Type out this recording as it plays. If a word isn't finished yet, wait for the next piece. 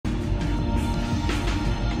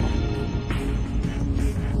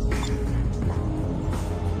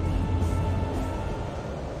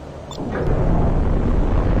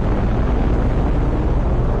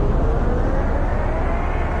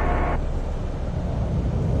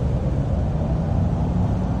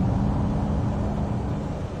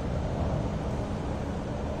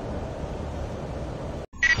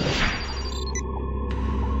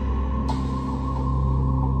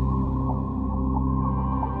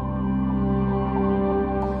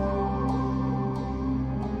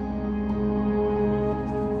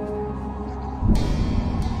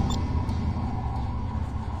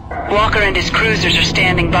Walker and his cruisers are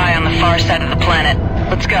standing by on the far side of the planet.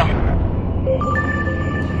 Let's go.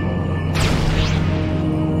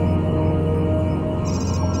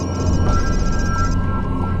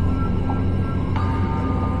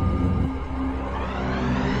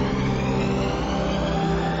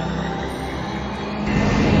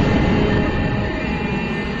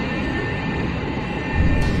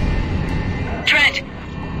 Trent!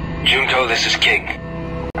 Jun'ko, this is King.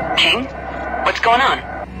 King? What's going on?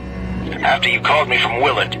 After you called me from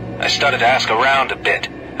Willard, I started to ask around a bit.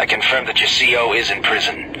 I confirmed that your CO is in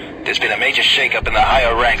prison. There's been a major shakeup in the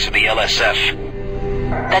higher ranks of the LSF.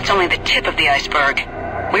 That's only the tip of the iceberg.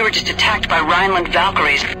 We were just attacked by Rhineland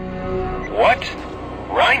Valkyries. What?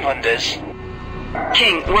 Rhinelanders?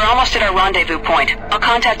 King, we're almost at our rendezvous point. I'll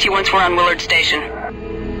contact you once we're on Willard Station.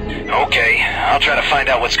 Okay, I'll try to find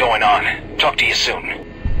out what's going on. Talk to you soon.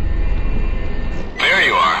 There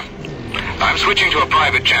you are. I'm switching to a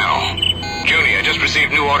private channel. Junie, I just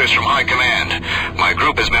received new orders from High Command. My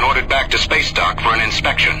group has been ordered back to space dock for an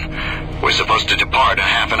inspection. We're supposed to depart in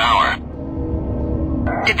half an hour.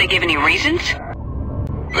 Did they give any reasons?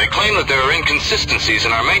 They claim that there are inconsistencies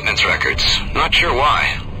in our maintenance records. Not sure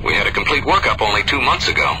why. We had a complete workup only 2 months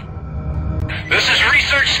ago. This is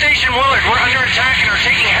Research Station Willard. We're under attack and are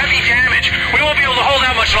taking heavy damage. We won't be able to hold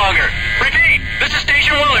out much longer. Repeat, this is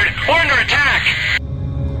Station Willard. We're under attack.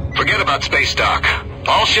 Forget about space dock.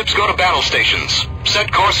 All ships go to battle stations.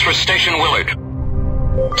 Set course for Station Willard.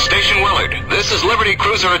 Station Willard, this is Liberty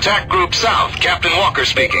Cruiser Attack Group South, Captain Walker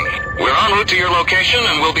speaking. We're en route to your location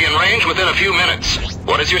and will be in range within a few minutes.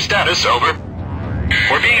 What is your status? Over.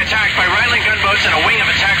 We're being attacked by Rhineland gunboats and a wing of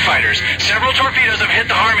attack fighters. Several torpedoes have hit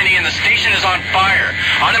the Harmony and the station is on fire.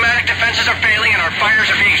 Automatic defenses are failing and our fighters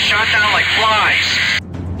are being shot down like flies.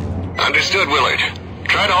 Understood, Willard.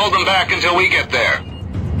 Try to hold them back until we get there.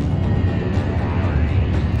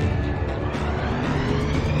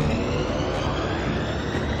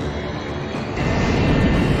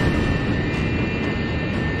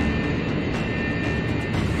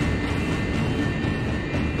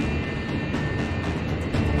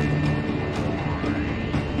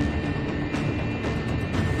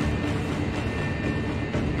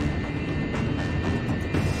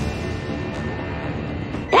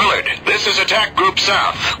 This is Attack Group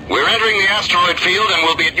South. We're entering the asteroid field and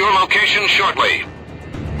will be at your location shortly.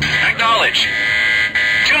 Acknowledged.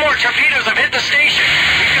 2 more torpedoes have hit the station.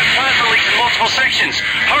 We've got plasma leaks in multiple sections.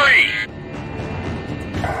 Hurry!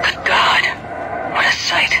 Good God. What a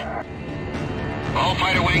sight. All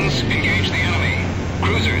fighter wings, engage the enemy.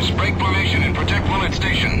 Cruisers, break formation and protect Willard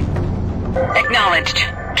Station. Acknowledged.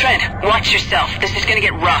 Trent, watch yourself. This is gonna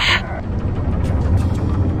get rough.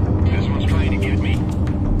 This one's trying to get me.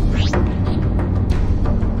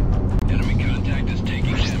 Enemy contact is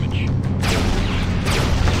taking damage.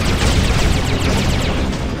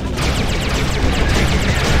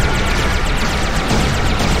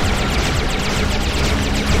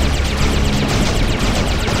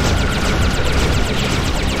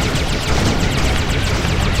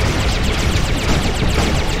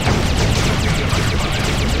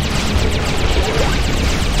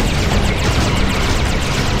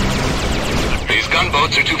 These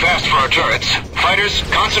gunboats are too fast for our turrets. Fighters,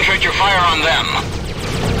 concentrate your fire on them.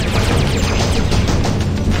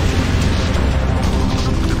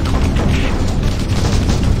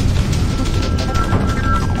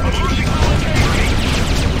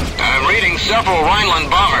 I'm reading several Rhineland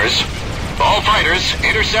bombers. All fighters,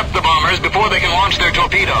 intercept the bombers before they can launch their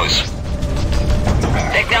torpedoes.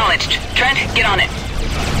 Acknowledged. Trent, get on it.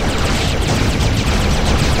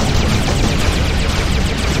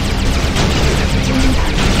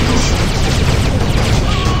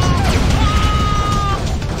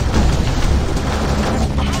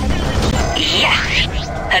 Yes!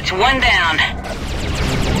 That's one down.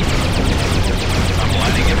 I'm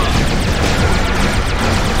lining him up.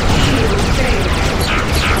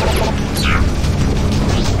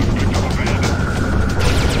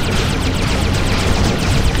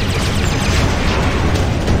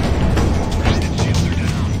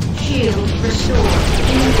 Shield restored.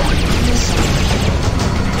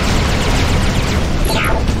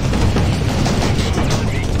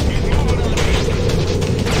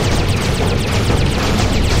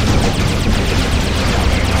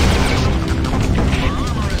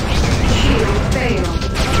 Shield failed.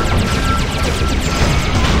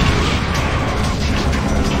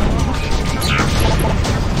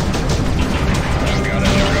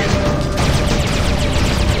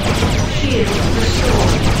 Shield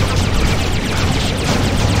restored.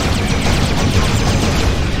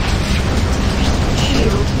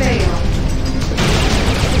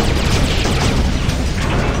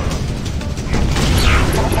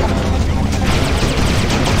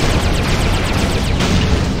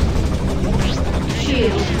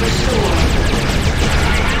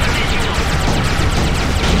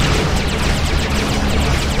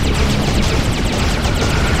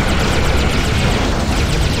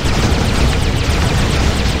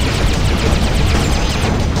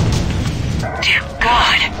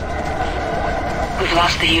 we've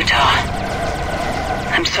lost the Utah.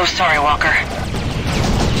 I'm so sorry, Walker.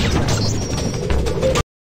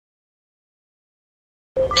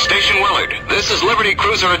 Station Willard, this is Liberty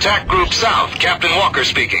Cruiser Attack Group South, Captain Walker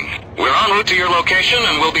speaking. We're en route to your location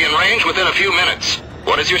and will be in range within a few minutes.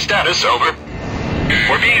 What is your status? Over.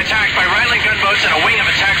 We're being attacked by Rattling gunboats and a wing of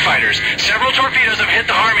attack fighters. Several torpedoes have hit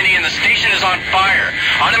the Harmony and the station is on fire.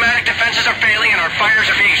 Automatic defenses are failing and our fighters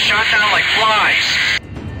are being shot down like flies.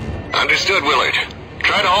 Understood, Willard.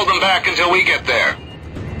 Try to hold them back until we get there.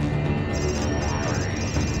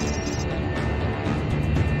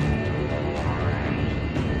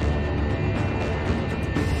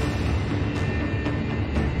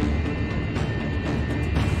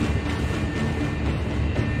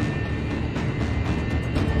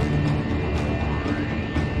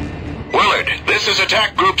 This is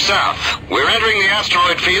Attack Group South. We're entering the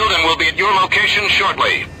asteroid field and will be at your location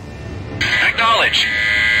shortly. Acknowledge.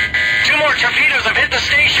 2 more torpedoes have hit the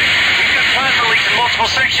station. We've got plasma leaks in multiple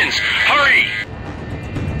sections. Hurry!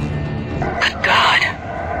 Good God.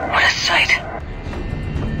 What a sight.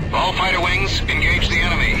 All fighter wings, engage the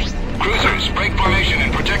enemy. Cruisers, break formation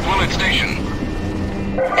and protect Willard Station.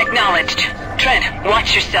 Acknowledged. Trent,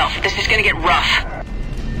 watch yourself. This is gonna get rough.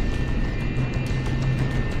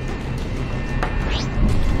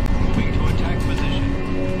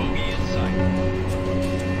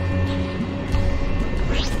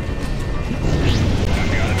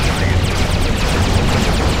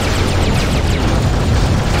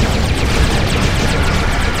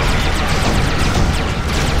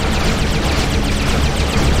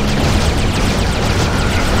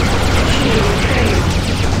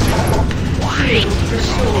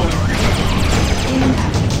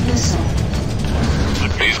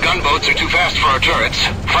 These gunboats are too fast for our turrets.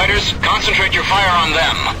 Fighters, concentrate your fire on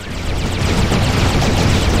them.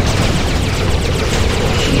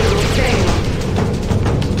 Shield failed.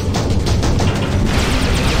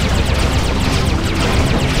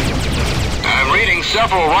 I'm reading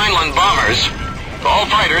several Rhineland bombers. All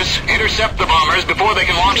fighters, intercept the bombers before they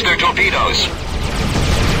can launch their torpedoes.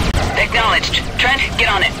 Acknowledged. Trent, get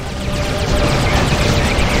on it.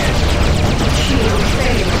 Shield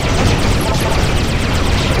failed.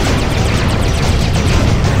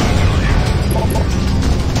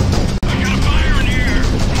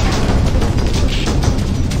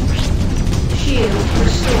 Shield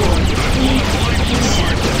restored.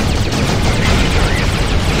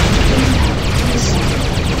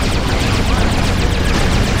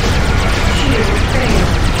 Shield failed.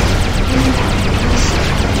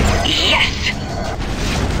 Yes!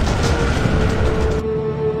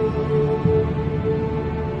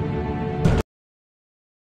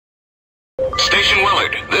 Station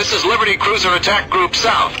Willard, this is Liberty Cruiser Attack Group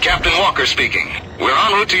South, Captain Walker speaking. We're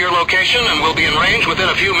en route to your location and will be in range within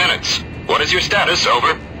a few minutes. What is your status?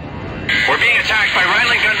 Over. We're being attacked by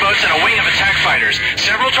Rattling gunboats and a wing of attack fighters.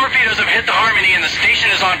 Several torpedoes have hit the Harmony and the station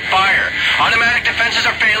is on fire. Automatic defenses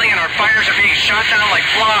are failing and our fighters are being shot down like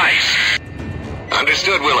flies.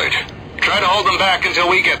 Understood, Willard. Try to hold them back until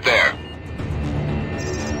we get there.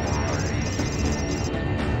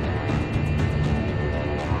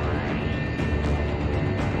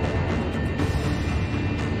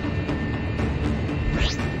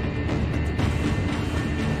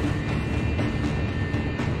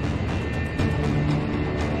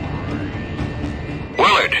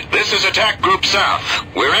 Willard, this is Attack Group South.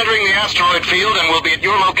 We're entering the asteroid field and will be at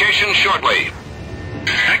your location shortly.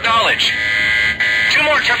 Acknowledge. 2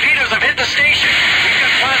 more torpedoes have hit the station. We've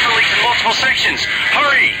got plasma leaks in multiple sections.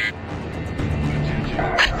 Hurry!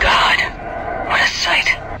 Good God. What a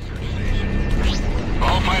sight.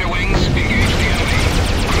 All fighter wings, engage the enemy.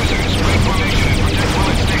 Cruisers, break formation and protect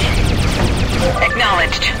Willard Station.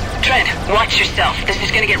 Acknowledged. Trent, watch yourself. This is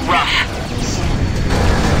gonna get rough.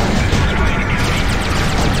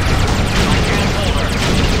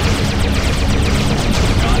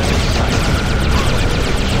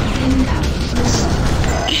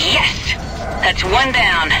 Yes! That's 1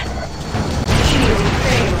 down. Shield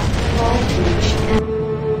failed. All breached.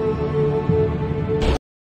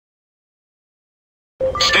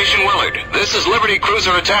 Station Willard, this is Liberty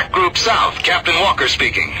Cruiser Attack Group South, Captain Walker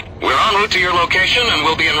speaking. We're en route to your location and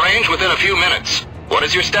will be in range within a few minutes. What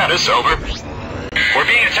is your status? Over. We're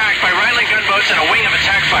being attacked by Rattling gunboats and a wing of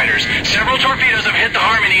attack fighters. Several torpedoes have hit the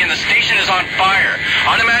Harmony and the station is on fire.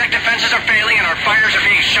 Automatic defenses are failing and our fighters are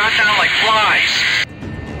being shot down like flies.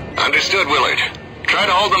 Understood, Willard. Try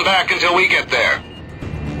to hold them back until we get there.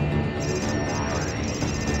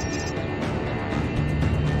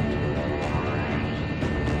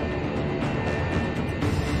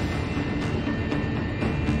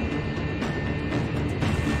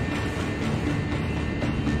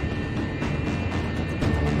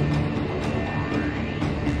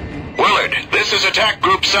 this is Attack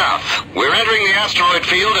Group South. We're entering the asteroid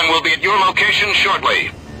field and will be at your location shortly.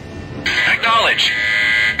 Acknowledge.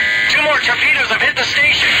 2 more torpedoes have hit the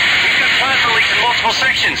station. We've got plasma leaks in multiple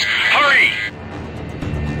sections. Hurry!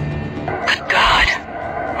 Good God.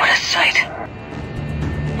 What a sight.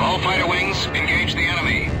 All fighter wings, engage the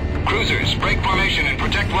enemy. Cruisers, break formation and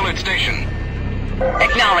protect Willard Station.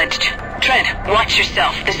 Acknowledged. Trent, watch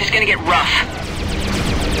yourself. This is gonna get rough.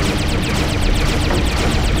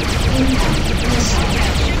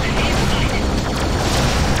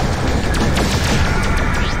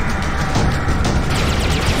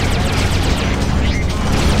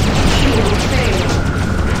 Shield failed.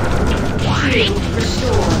 Shield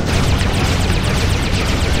restored.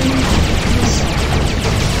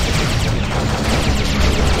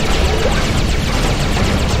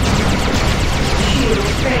 Shield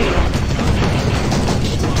failed.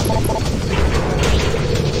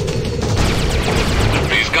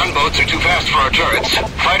 These gunboats are too fast for our turrets.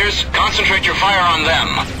 Fighters, concentrate your fire on them.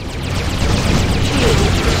 Shield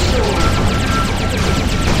restored.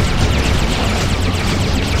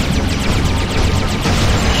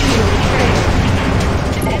 Shield failed.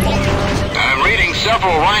 I'm reading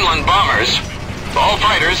several Rhineland bombers. All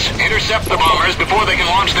fighters, intercept the bombers before they can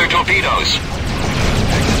launch their torpedoes.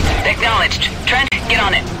 Acknowledged. Trent, get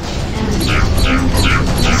on it. Shield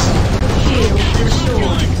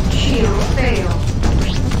restored. Shield failed.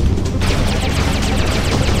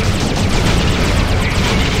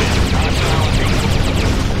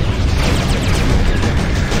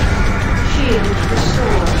 Shield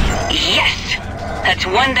restored. Yes! That's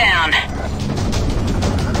 1 down.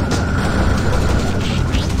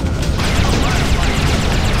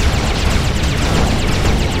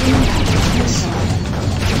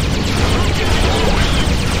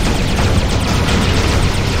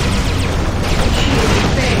 Shield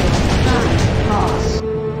failed. None lost.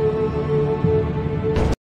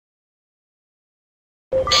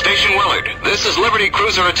 Station Willard, this is Liberty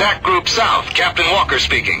Cruiser Attack Group South, Captain Walker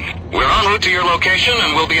speaking. We're en route to your location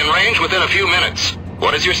and will be in range within a few minutes.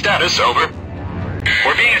 What is your status? Over.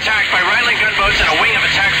 We're being attacked by rattling gunboats and a wing of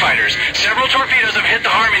attack fighters. Several torpedoes have hit the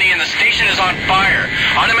Harmony and the station is on fire.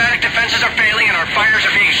 Automatic defenses are failing and our fighters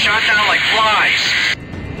are being shot down like flies.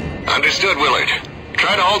 Understood, Willard.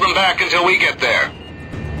 Try to hold them back until we get there.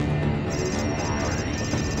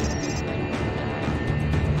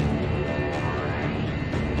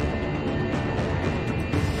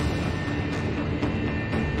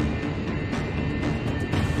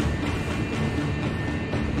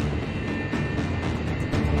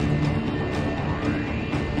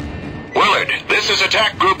 Willard, this is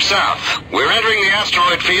Attack Group South. We're entering the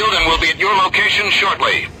asteroid field and will be at your location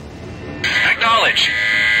shortly. Acknowledge.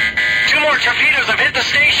 2 more torpedoes have hit the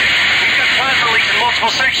station. We've got plasma leaks in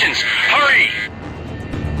multiple sections. Hurry!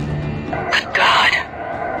 Good God.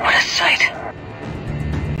 What a sight.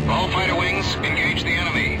 All fighter wings, engage the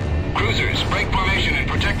enemy. Cruisers, break formation and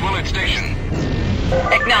protect Willard Station.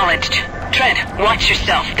 Acknowledged. Trent, watch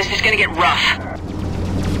yourself. This is gonna get rough.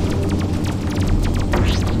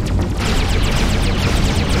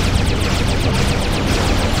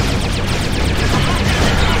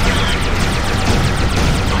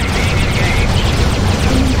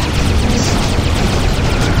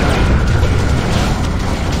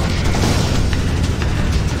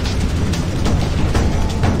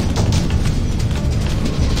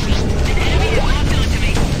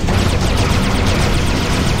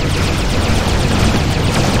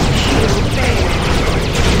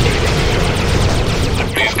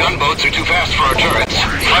 Gunboats are too fast for our turrets.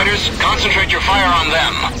 Fighters, concentrate your fire on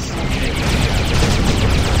them.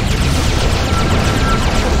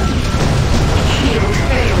 Shield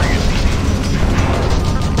failed.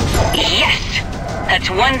 Yes! That's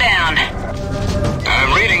 1 down.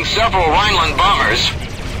 I'm reading several Rhineland bombers.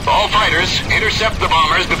 All fighters, intercept the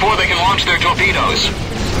bombers before they can launch their torpedoes.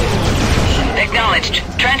 Acknowledged.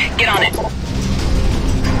 Trent, get on it.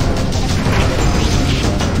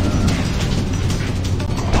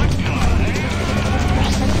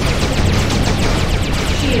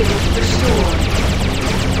 Shield restored.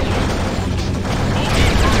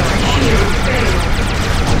 Shield failed.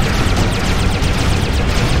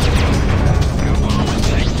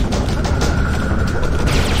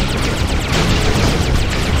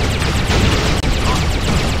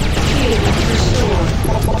 Shield restored.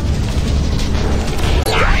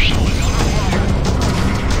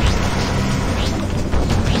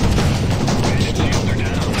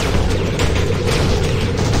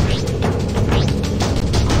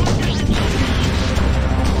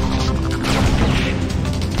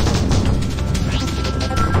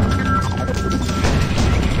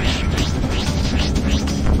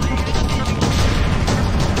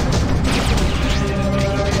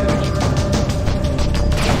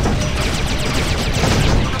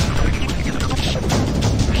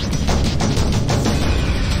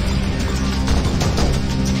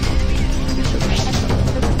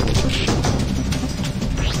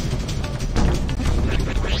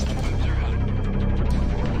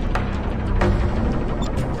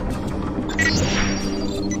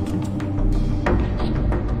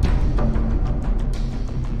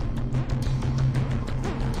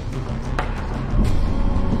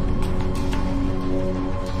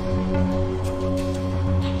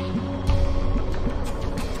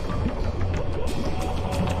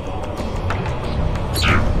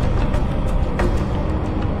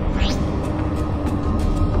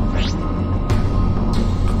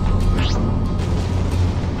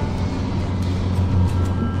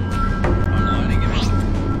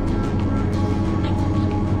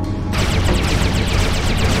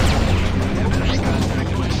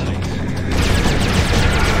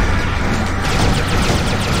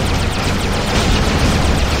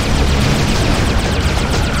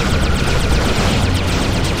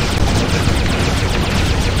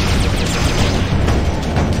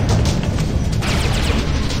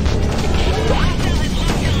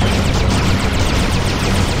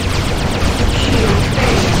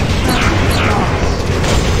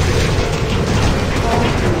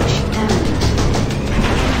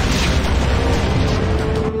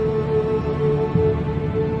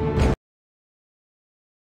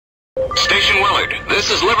 Station Willard, this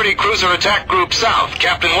is Liberty Cruiser Attack Group South,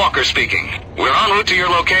 Captain Walker speaking. We're en route to your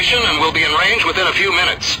location and will be in range within a few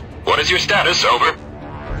minutes. What is your status? Over.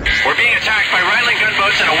 We're being attacked by rattling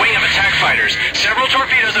gunboats and a wing of attack fighters. Several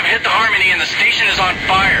torpedoes have hit the Harmony and the station is on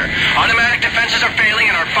fire. Automatic defenses are failing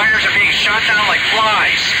and our fighters are being shot down like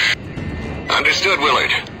flies. Understood,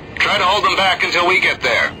 Willard. Try to hold them back until we get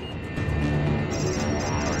there.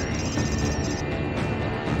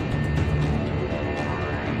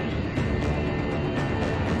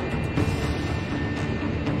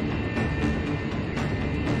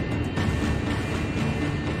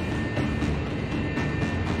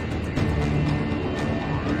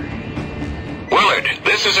 Willard,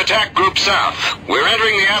 this is Attack Group South. We're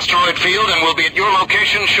entering the asteroid field and will be at your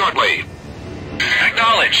location shortly.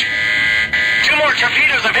 Acknowledge. 2 more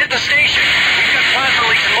torpedoes have hit the station. We've got plasma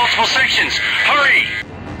leaks in multiple sections. Hurry!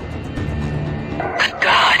 Good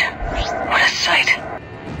God. What a sight.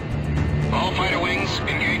 All fighter wings,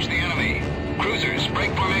 engage the enemy. Cruisers,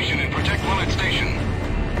 break formation and protect Willard Station.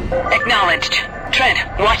 Acknowledged. Trent,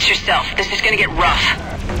 watch yourself. This is gonna get rough.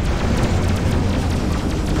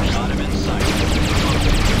 Got him in sight.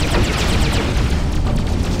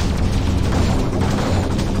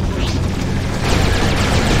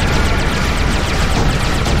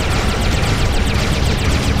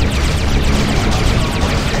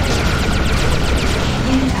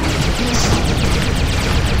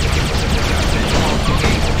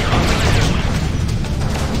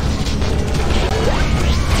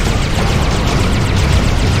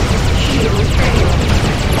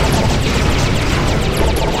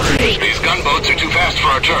 These gunboats are too fast for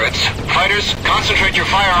our turrets. Fighters, concentrate your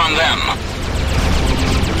fire on them.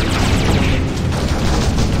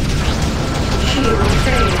 Shield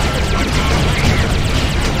failed.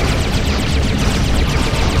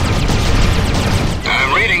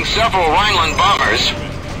 I'm reading several Rhineland bombers.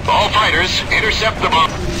 All fighters, intercept the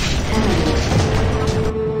bomb.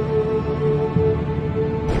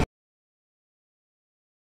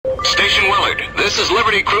 Station Willard, this is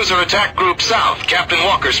Liberty Cruiser Attack Group South, Captain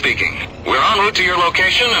Walker speaking. We're en route to your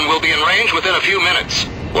location and will be in range within a few minutes.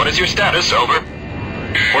 What is your status? Over.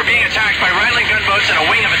 We're being attacked by rattling gunboats and a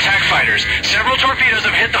wing of attack fighters. Several torpedoes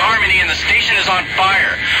have hit the Harmony and the station is on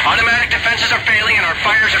fire. Automatic defenses are failing and our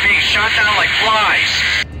fighters are being shot down like flies.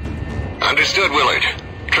 Understood, Willard.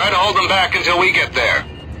 Try to hold them back until we get there.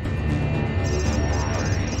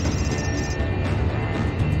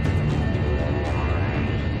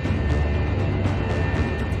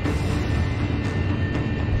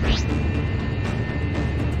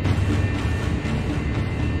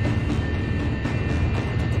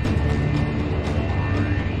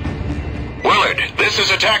 This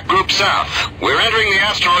is Attack Group South. We're entering the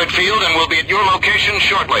asteroid field and will be at your location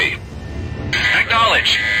shortly.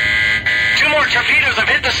 Acknowledge. 2 more torpedoes have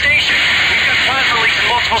hit the station. We've got plasma leaks in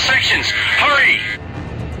multiple sections. Hurry!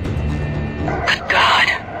 Good God.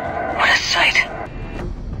 What a sight.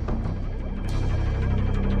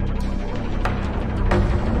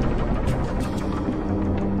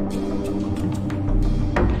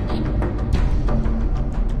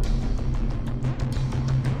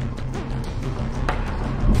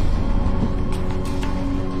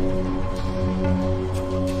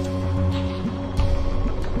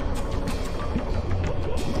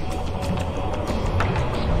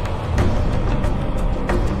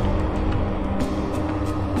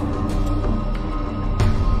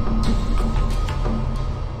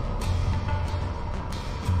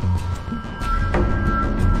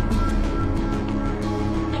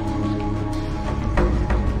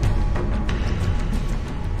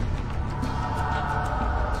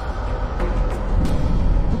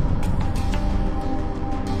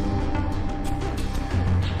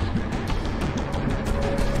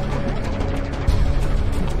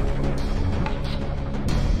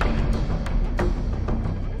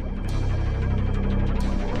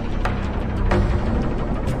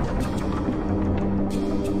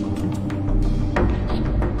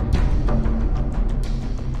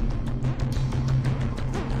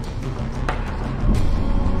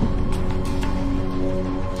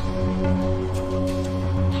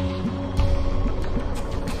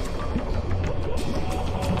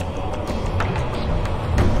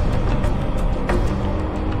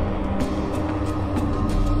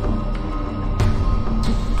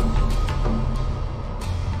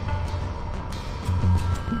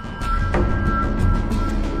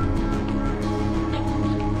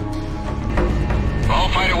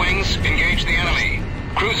 Engage the enemy.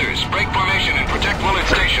 Cruisers, break formation and protect Willard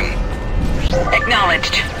Station.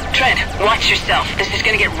 Acknowledged. Trent, watch yourself. This is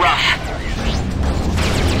gonna get rough.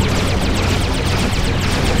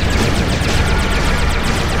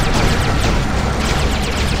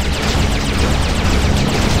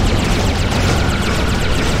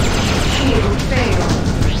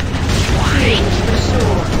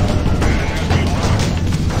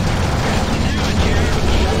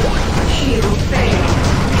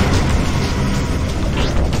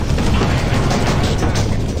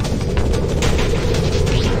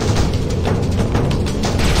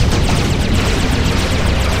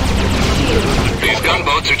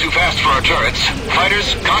 fast for our turrets.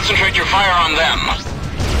 Fighters, concentrate your fire on them.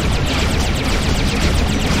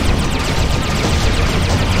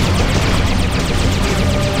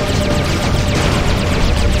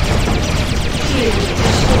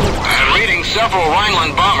 I'm reading several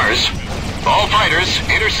Rhineland bombers. All fighters,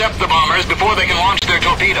 intercept the bombers before they can launch their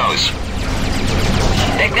torpedoes.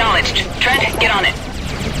 Acknowledged. Trent, get on it.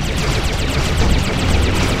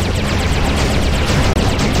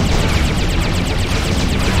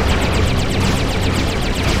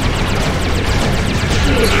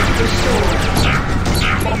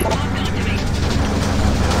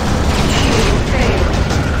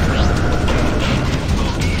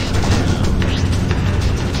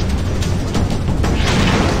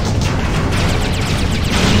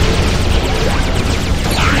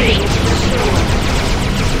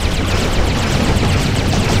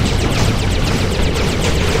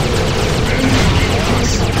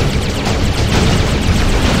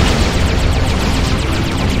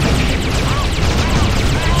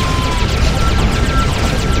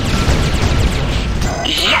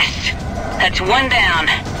 That's one down.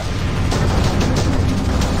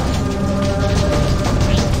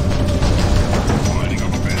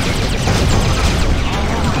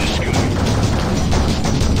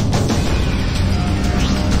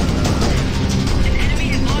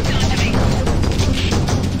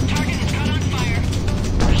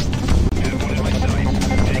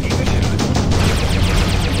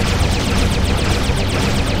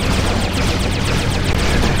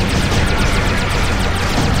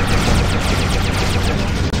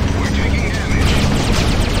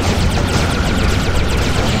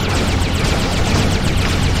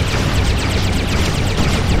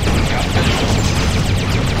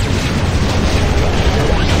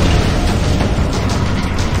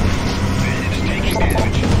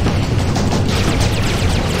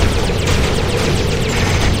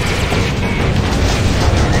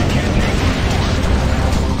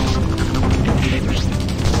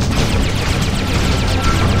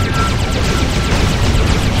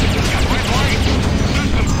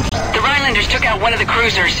 Took out one of the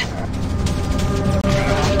cruisers.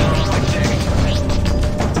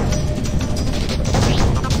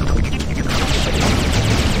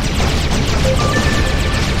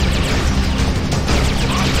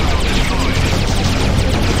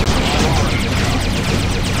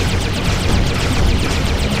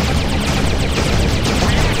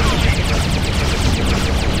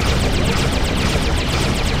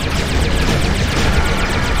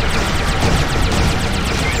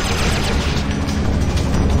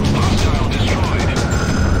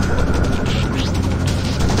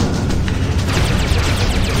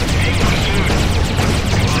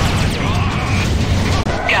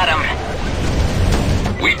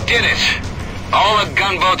 Did it! All the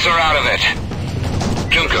gunboats are out of it.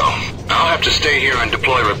 Jun'ko, I'll have to stay here and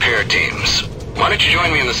deploy repair teams. Why don't you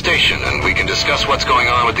join me in the station and we can discuss what's going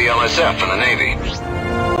on with the LSF and the Navy?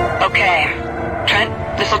 Okay.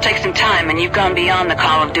 Trent, this'll take some time and you've gone beyond the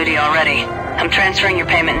call of duty already. I'm transferring your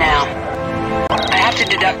payment now. I have to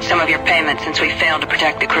deduct some of your payment since we failed to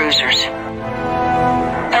protect the cruisers.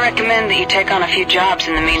 I recommend that you take on a few jobs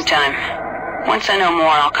in the meantime. Once I know more,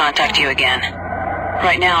 I'll contact you again.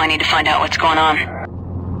 Right now, I need to find out what's going on.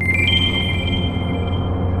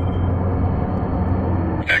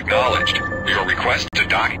 Acknowledged. Your request to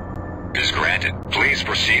dock is granted. Please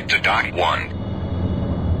proceed to dock 1.